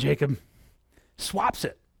Jacob swaps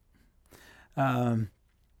it. And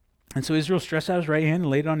so Israel stretched out his right hand and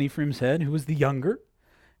laid it on Ephraim's head, who was the younger,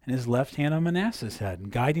 and his left hand on Manasseh's head,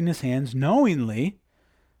 and guiding his hands knowingly,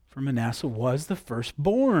 for Manasseh was the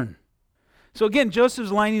firstborn. So again,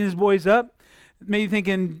 Joseph's lining his boys up, maybe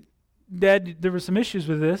thinking, Dad, there were some issues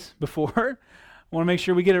with this before. I want to make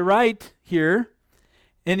sure we get it right here.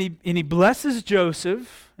 And he blesses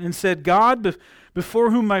Joseph and said, "God,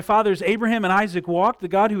 before whom my fathers Abraham and Isaac walked, the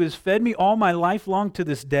God who has fed me all my life long to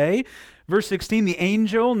this day." Verse 16, the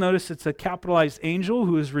angel, notice it's a capitalized angel,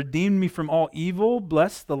 who has redeemed me from all evil,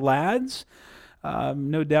 bless the lads.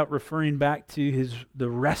 No doubt referring back to the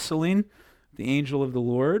wrestling, the angel of the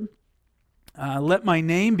Lord. Let my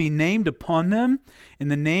name be named upon them in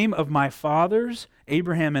the name of my fathers,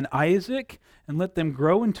 Abraham and Isaac, and let them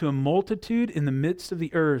grow into a multitude in the midst of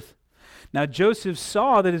the earth. Now Joseph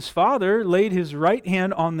saw that his father laid his right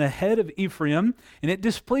hand on the head of Ephraim, and it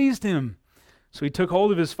displeased him. So he took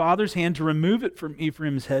hold of his father's hand to remove it from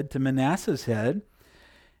Ephraim's head to Manasseh's head.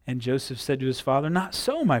 And Joseph said to his father, "Not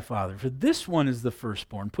so, my father, for this one is the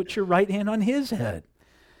firstborn. Put your right hand on his head."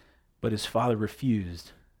 But his father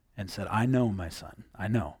refused and said, "I know, my son, I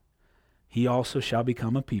know. He also shall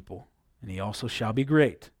become a people, and he also shall be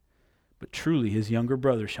great. But truly his younger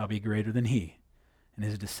brother shall be greater than he, and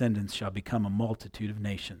his descendants shall become a multitude of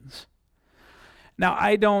nations." Now,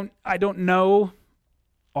 I don't know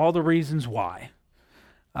all the reasons why.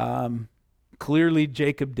 Clearly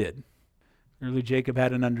Jacob did. Clearly Jacob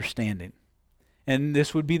had an understanding. And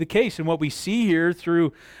this would be the case. And what we see here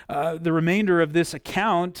through the remainder of this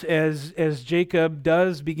account, as Jacob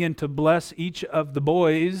does begin to bless each of the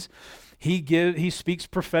boys, he speaks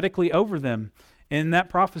prophetically over them. And that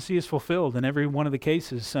prophecy is fulfilled in every one of the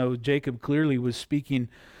cases. So Jacob clearly was speaking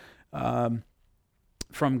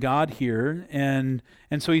from God here. And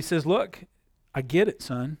so he says, look, I get it,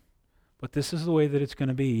 son, but this is the way that it's going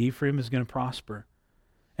to be. Ephraim is going to prosper.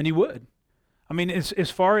 And he would. I mean,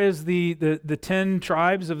 as far as the 10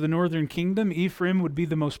 tribes of the northern kingdom, Ephraim would be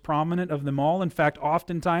the most prominent of them all. In fact,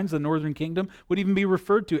 oftentimes the northern kingdom would even be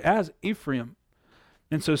referred to as Ephraim.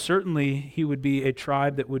 And so certainly he would be a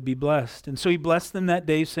tribe that would be blessed. And so he blessed them that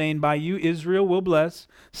day, saying, by you Israel will bless,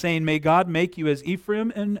 saying, may God make you as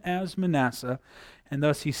Ephraim and as Manasseh. And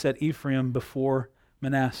thus he set Ephraim before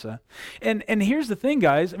Manasseh. And here's the thing,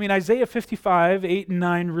 guys. I mean, Isaiah 55, 8 and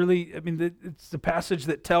 9 really, I mean, it's the passage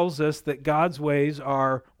that tells us that God's ways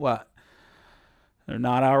are what? They're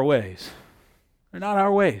not our ways. They're not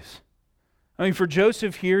our ways. I mean, for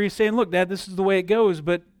Joseph here, he's saying, look, Dad, this is the way it goes.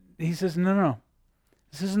 But he says, no.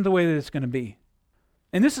 This isn't the way that it's going to be.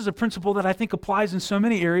 And this is a principle that I think applies in so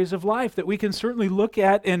many areas of life that we can certainly look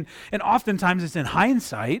at, and oftentimes it's in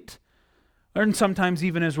hindsight, and sometimes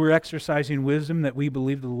even as we're exercising wisdom that we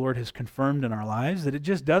believe the Lord has confirmed in our lives, that it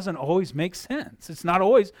just doesn't always make sense. It's not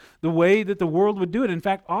always the way that the world would do it. In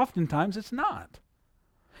fact, oftentimes it's not.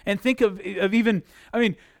 And think of even, I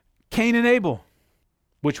mean, Cain and Abel.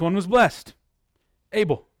 Which one was blessed?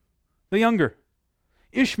 Abel, the younger.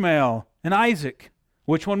 Ishmael and Isaac.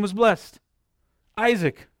 Which one was blessed?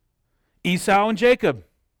 Isaac. Esau and Jacob.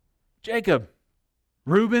 Jacob.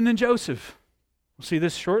 Reuben and Joseph. We'll see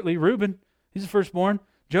this shortly. Reuben, he's the firstborn.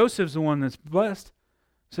 Joseph's the one that's blessed.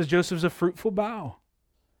 It says Joseph's a fruitful bough.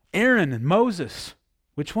 Aaron and Moses.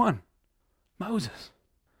 Which one? Moses.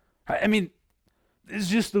 I mean, it's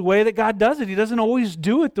just the way that God does it. He doesn't always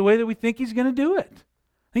do it the way that we think he's going to do it.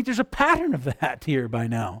 I think there's a pattern of that here by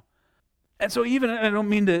now. And so even, I don't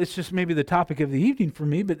mean to, it's just maybe the topic of the evening for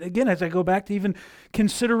me, but again, as I go back to even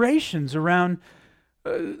considerations around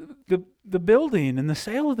the building and the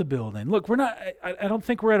sale of the building. Look, I don't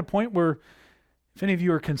think we're at a point where, if any of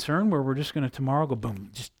you are concerned, where we're just going to tomorrow go, boom,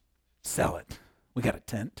 just sell it. We got a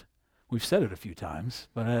tent. We've said it a few times,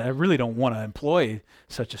 but I really don't want to employ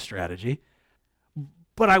such a strategy.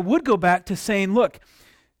 But I would go back to saying, look,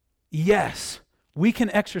 yes, we can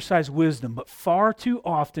exercise wisdom, but far too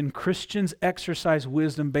often Christians exercise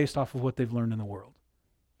wisdom based off of what they've learned in the world.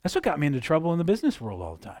 That's what got me into trouble in the business world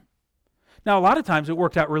all the time. Now, a lot of times it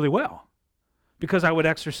worked out really well because I would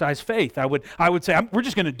exercise faith. I would say, we're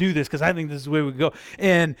just going to do this because I think this is the way we go.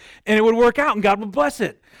 And it would work out and God would bless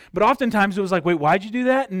it. But oftentimes it was like, wait, why'd you do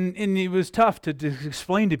that? And it was tough to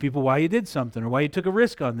explain to people why you did something or why you took a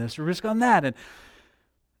risk on this or risk on that. And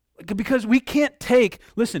because we can't take,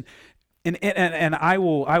 listen, and I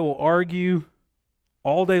will argue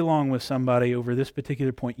all day long with somebody over this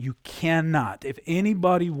particular point. You cannot, if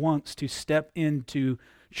anybody wants to step into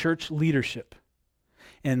church leadership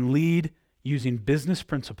and lead using business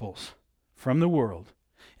principles from the world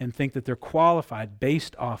and think that they're qualified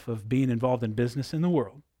based off of being involved in business in the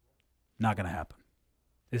world, not going to happen.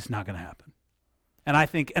 It's not going to happen. And I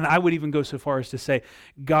think, and I would even go so far as to say,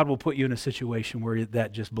 God will put you in a situation where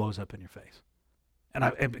that just blows up in your face.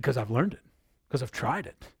 And because I've learned it, because I've tried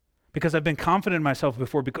it, because I've been confident in myself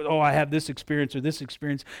before, because, I have this experience or this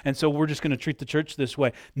experience, and so we're just going to treat the church this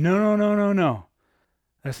way. No.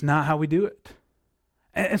 That's not how we do it.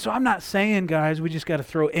 And so I'm not saying, guys, we just got to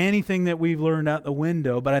throw anything that we've learned out the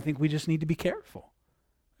window, but I think we just need to be careful.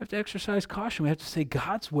 We have to exercise caution. We have to say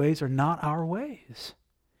God's ways are not our ways.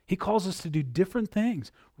 He calls us to do different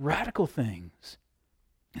things, radical things.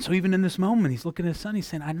 And so even in this moment, he's looking at his son, he's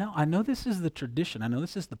saying, I know this is the tradition. I know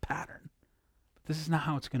this is the pattern, but this is not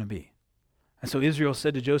how it's going to be. And so Israel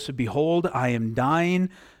said to Joseph, behold, I am dying,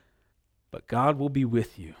 but God will be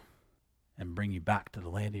with you and bring you back to the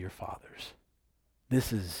land of your fathers.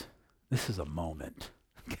 This is a moment,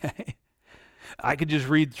 okay? I could just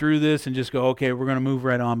read through this and just go, okay, we're going to move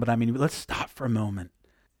right on, but I mean, let's stop for a moment.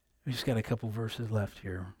 We just got a couple verses left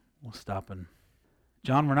here. We'll stop and,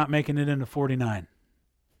 John, we're not making it into 49.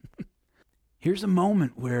 Here's a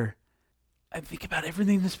moment where I think about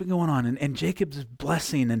everything that's been going on, and Jacob's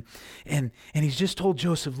blessing, and he's just told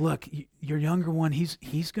Joseph, look, your younger one, he's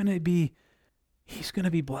going to be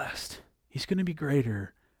blessed. He's going to be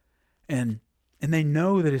greater. And they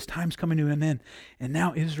know that his time's coming to an end. And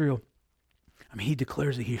now Israel, he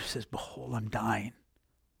declares it. He says, behold, I'm dying.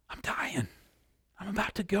 I'm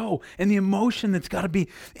about to go. And the emotion that's got to be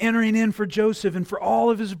entering in for Joseph and for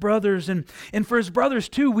all of his brothers and for his brothers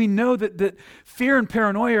too. We know that fear and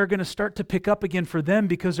paranoia are going to start to pick up again for them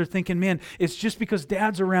because they're thinking, man, it's just because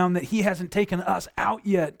Dad's around that he hasn't taken us out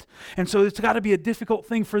yet. And so it's got to be a difficult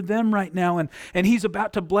thing for them right now. And he's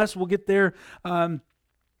about to bless. We'll get there. We'll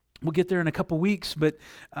get there in a couple weeks. But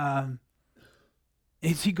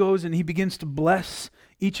as he goes and he begins to bless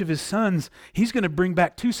each of his sons, he's going to bring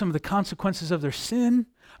back too some of the consequences of their sin.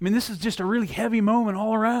 I mean, this is just a really heavy moment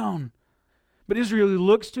all around. But Israel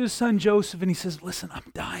looks to his son Joseph and he says, listen,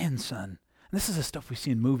 I'm dying, son. And this is the stuff we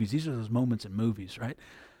see in movies. These are those moments in movies, right?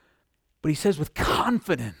 But he says with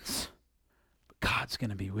confidence, but God's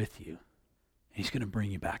going to be with you. And he's going to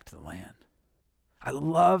bring you back to the land. I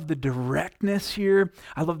love the directness here.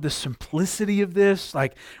 I love the simplicity of this.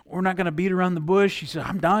 Like, we're not going to beat around the bush. He said,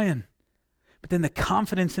 I'm dying. But then the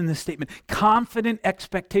confidence in this statement, confident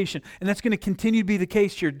expectation. And that's going to continue to be the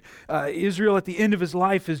case here. Israel at the end of his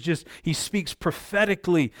life is just, he speaks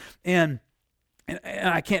prophetically. And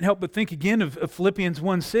I can't help but think again of Philippians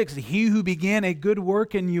 1:6. He who began a good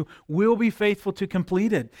work in you will be faithful to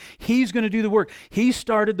complete it. He's going to do the work. He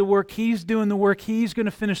started the work. He's doing the work. He's going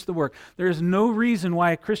to finish the work. There is no reason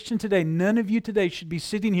why a Christian today, none of you today should be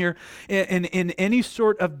sitting here in any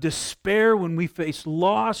sort of despair when we face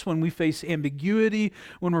loss, when we face ambiguity,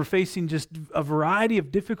 when we're facing just a variety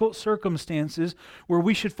of difficult circumstances where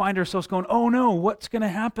we should find ourselves going, oh no, what's going to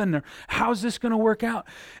happen? Or how's this going to work out?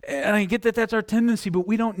 And I get that that's our tendency, but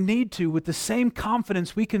we don't need to. With the same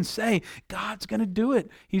confidence, we can say, God's going to do it.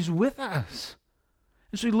 He's with us.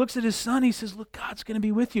 And so he looks at his son, he says, look, God's going to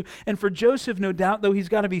be with you. And for Joseph, no doubt, though he's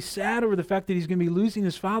got to be sad over the fact that he's going to be losing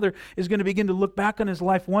his father, is going to begin to look back on his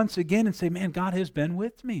life once again and say, man, God has been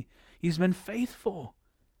with me. He's been faithful.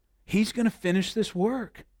 He's going to finish this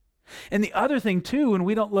work. And the other thing too, and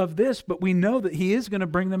we don't love this, but we know that he is going to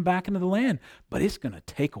bring them back into the land, but it's going to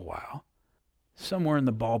take a while. Somewhere in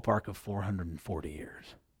the ballpark of 440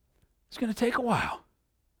 years. It's going to take a while.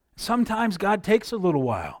 Sometimes God takes a little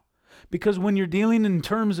while because when you're dealing in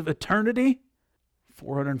terms of eternity,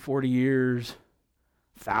 440 years,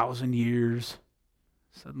 1,000 years,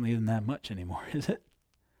 suddenly isn't that much anymore, is it?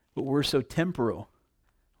 But we're so temporal.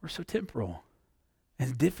 We're so temporal. And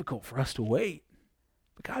it's difficult for us to wait.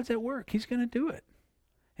 But God's at work. He's going to do it.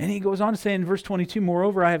 And he goes on to say in verse 22,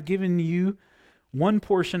 moreover, I have given you one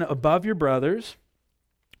portion above your brothers,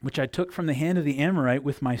 which I took from the hand of the Amorite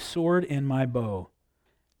with my sword and my bow.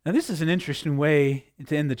 Now this is an interesting way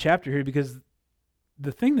to end the chapter here because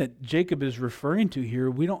the thing that Jacob is referring to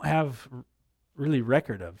here, we don't have really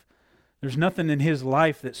record of. There's nothing in his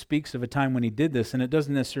life that speaks of a time when he did this, and it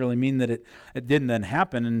doesn't necessarily mean that it didn't then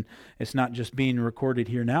happen, and it's not just being recorded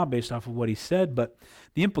here now based off of what he said, but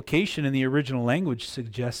the implication in the original language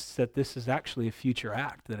suggests that this is actually a future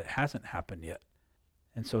act, that it hasn't happened yet.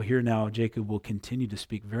 And so here now, Jacob will continue to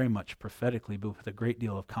speak very much prophetically, but with a great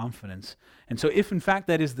deal of confidence. And so if in fact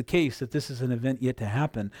that is the case, that this is an event yet to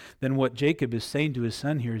happen, then what Jacob is saying to his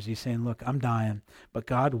son here is he's saying, look, I'm dying, but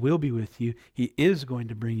God will be with you. He is going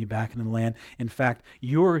to bring you back into the land. In fact,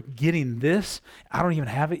 you're getting this. I don't even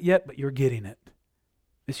have it yet, but you're getting it.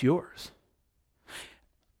 It's yours.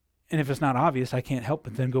 And if it's not obvious, I can't help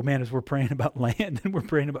but then go, man, as we're praying about land and we're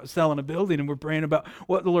praying about selling a building and we're praying about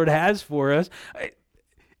what the Lord has for us,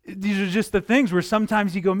 these are just the things where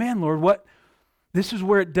sometimes you go, man, Lord, what? This is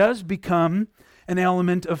where it does become an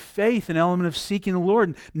element of faith, an element of seeking the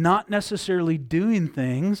Lord, not necessarily doing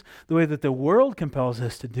things the way that the world compels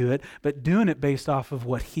us to do it, but doing it based off of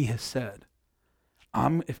what he has said.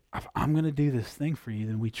 If I'm going to do this thing for you,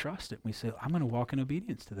 then we trust it. We say, I'm going to walk in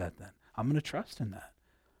obedience to that then. I'm going to trust in that.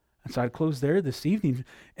 And so I'd close there this evening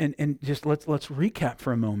and just let's recap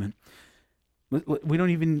for a moment. We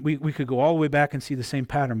don't even, we could go all the way back and see the same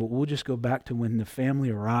pattern, but we'll just go back to when the family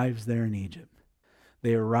arrives there in Egypt.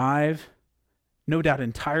 They arrive, no doubt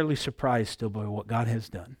entirely surprised still by what God has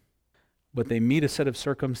done, but they meet a set of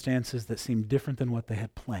circumstances that seem different than what they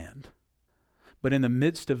had planned. But in the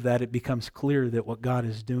midst of that, it becomes clear that what God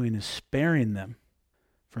is doing is sparing them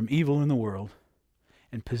from evil in the world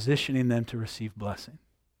and positioning them to receive blessing.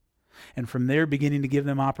 And from there, beginning to give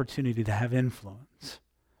them opportunity to have influence.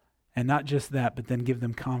 And not just that, but then give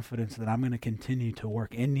them confidence that I'm going to continue to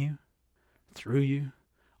work in you, through you,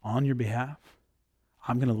 on your behalf.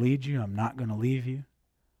 I'm going to lead you. I'm not going to leave you.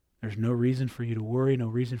 There's no reason for you to worry, no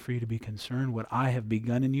reason for you to be concerned. What I have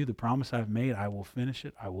begun in you, the promise I've made, I will finish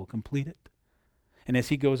it. I will complete it. And as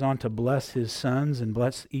he goes on to bless his sons and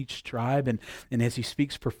bless each tribe, and as he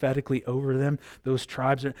speaks prophetically over them, those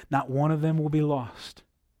tribes, not one of them will be lost.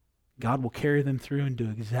 God will carry them through and do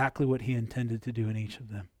exactly what he intended to do in each of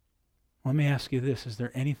them. Let me ask you this. Is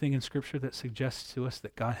there anything in Scripture that suggests to us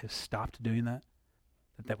that God has stopped doing that?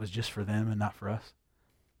 That was just for them and not for us?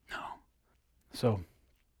 No. So,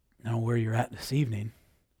 I don't know where you're at this evening,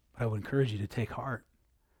 but I would encourage you to take heart.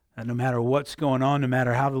 And no matter what's going on, no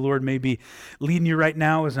matter how the Lord may be leading you right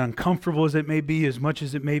now, as uncomfortable as it may be, as much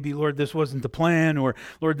as it may be, Lord, this wasn't the plan, or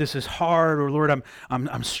Lord, this is hard, or Lord,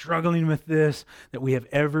 I'm struggling with this, that we have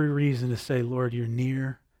every reason to say, Lord, you're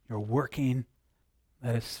near, you're working.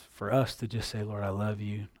 That is for us to just say, Lord, I love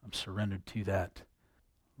you. I'm surrendered to that.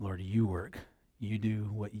 Lord, you work. You do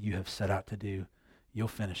what you have set out to do. You'll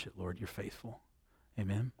finish it, Lord. You're faithful.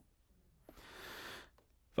 Amen.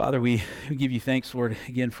 Father, we give you thanks, Lord,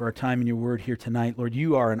 again for our time in your word here tonight. Lord,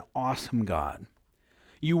 you are an awesome God.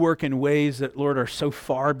 You work in ways that, Lord, are so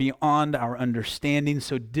far beyond our understanding,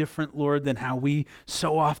 so different, Lord, than how we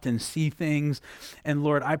so often see things. And,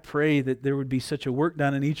 Lord, I pray that there would be such a work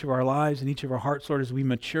done in each of our lives and each of our hearts, Lord, as we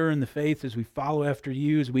mature in the faith, as we follow after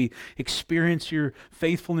you, as we experience your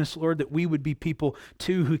faithfulness, Lord, that we would be people,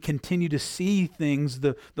 too, who continue to see things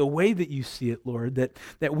the way that you see it, Lord,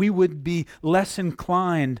 that we would be less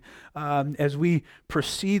inclined as we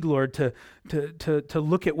proceed, Lord, to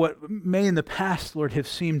look at what may in the past, Lord,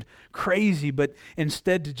 have seemed crazy, but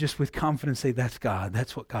instead to just with confidence say, that's God.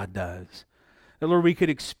 That's what God does. That, Lord, we could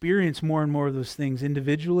experience more and more of those things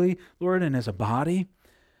individually, Lord, and as a body.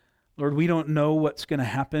 Lord, we don't know what's going to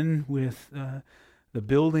happen with the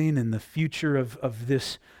building and the future of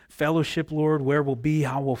this fellowship, Lord, where we'll be,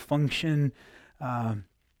 how we'll function,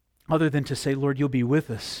 other than to say, Lord, you'll be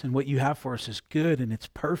with us, and what you have for us is good and it's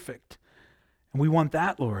perfect. And we want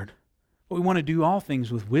that, Lord. But we want to do all things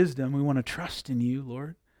with wisdom. We want to trust in you,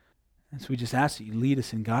 Lord. And so we just ask that you lead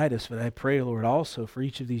us and guide us. But I pray, Lord, also for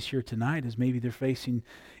each of these here tonight, as maybe they're facing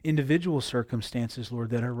individual circumstances,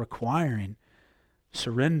 Lord, that are requiring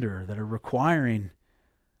surrender, that are requiring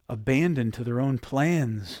abandon to their own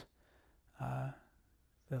plans,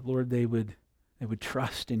 that, Lord, they would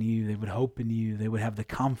trust in you, they would hope in you, they would have the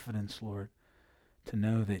confidence, Lord, to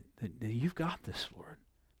know that you've got this, Lord.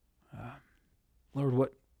 Lord,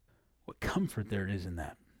 what comfort there is in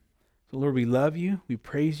that. So, Lord, we love you, we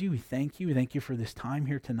praise you, we thank you for this time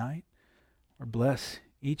here tonight. Lord, bless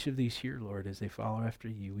each of these here, Lord, as they follow after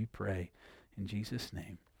you, we pray. In Jesus'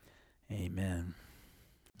 name, amen.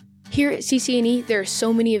 Here at CCNE, there are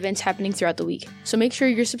so many events happening throughout the week, so make sure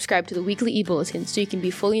you're subscribed to the weekly e-bulletin so you can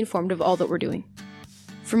be fully informed of all that we're doing.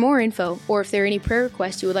 For more info, or if there are any prayer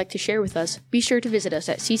requests you would like to share with us, be sure to visit us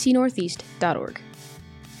at ccnortheast.org.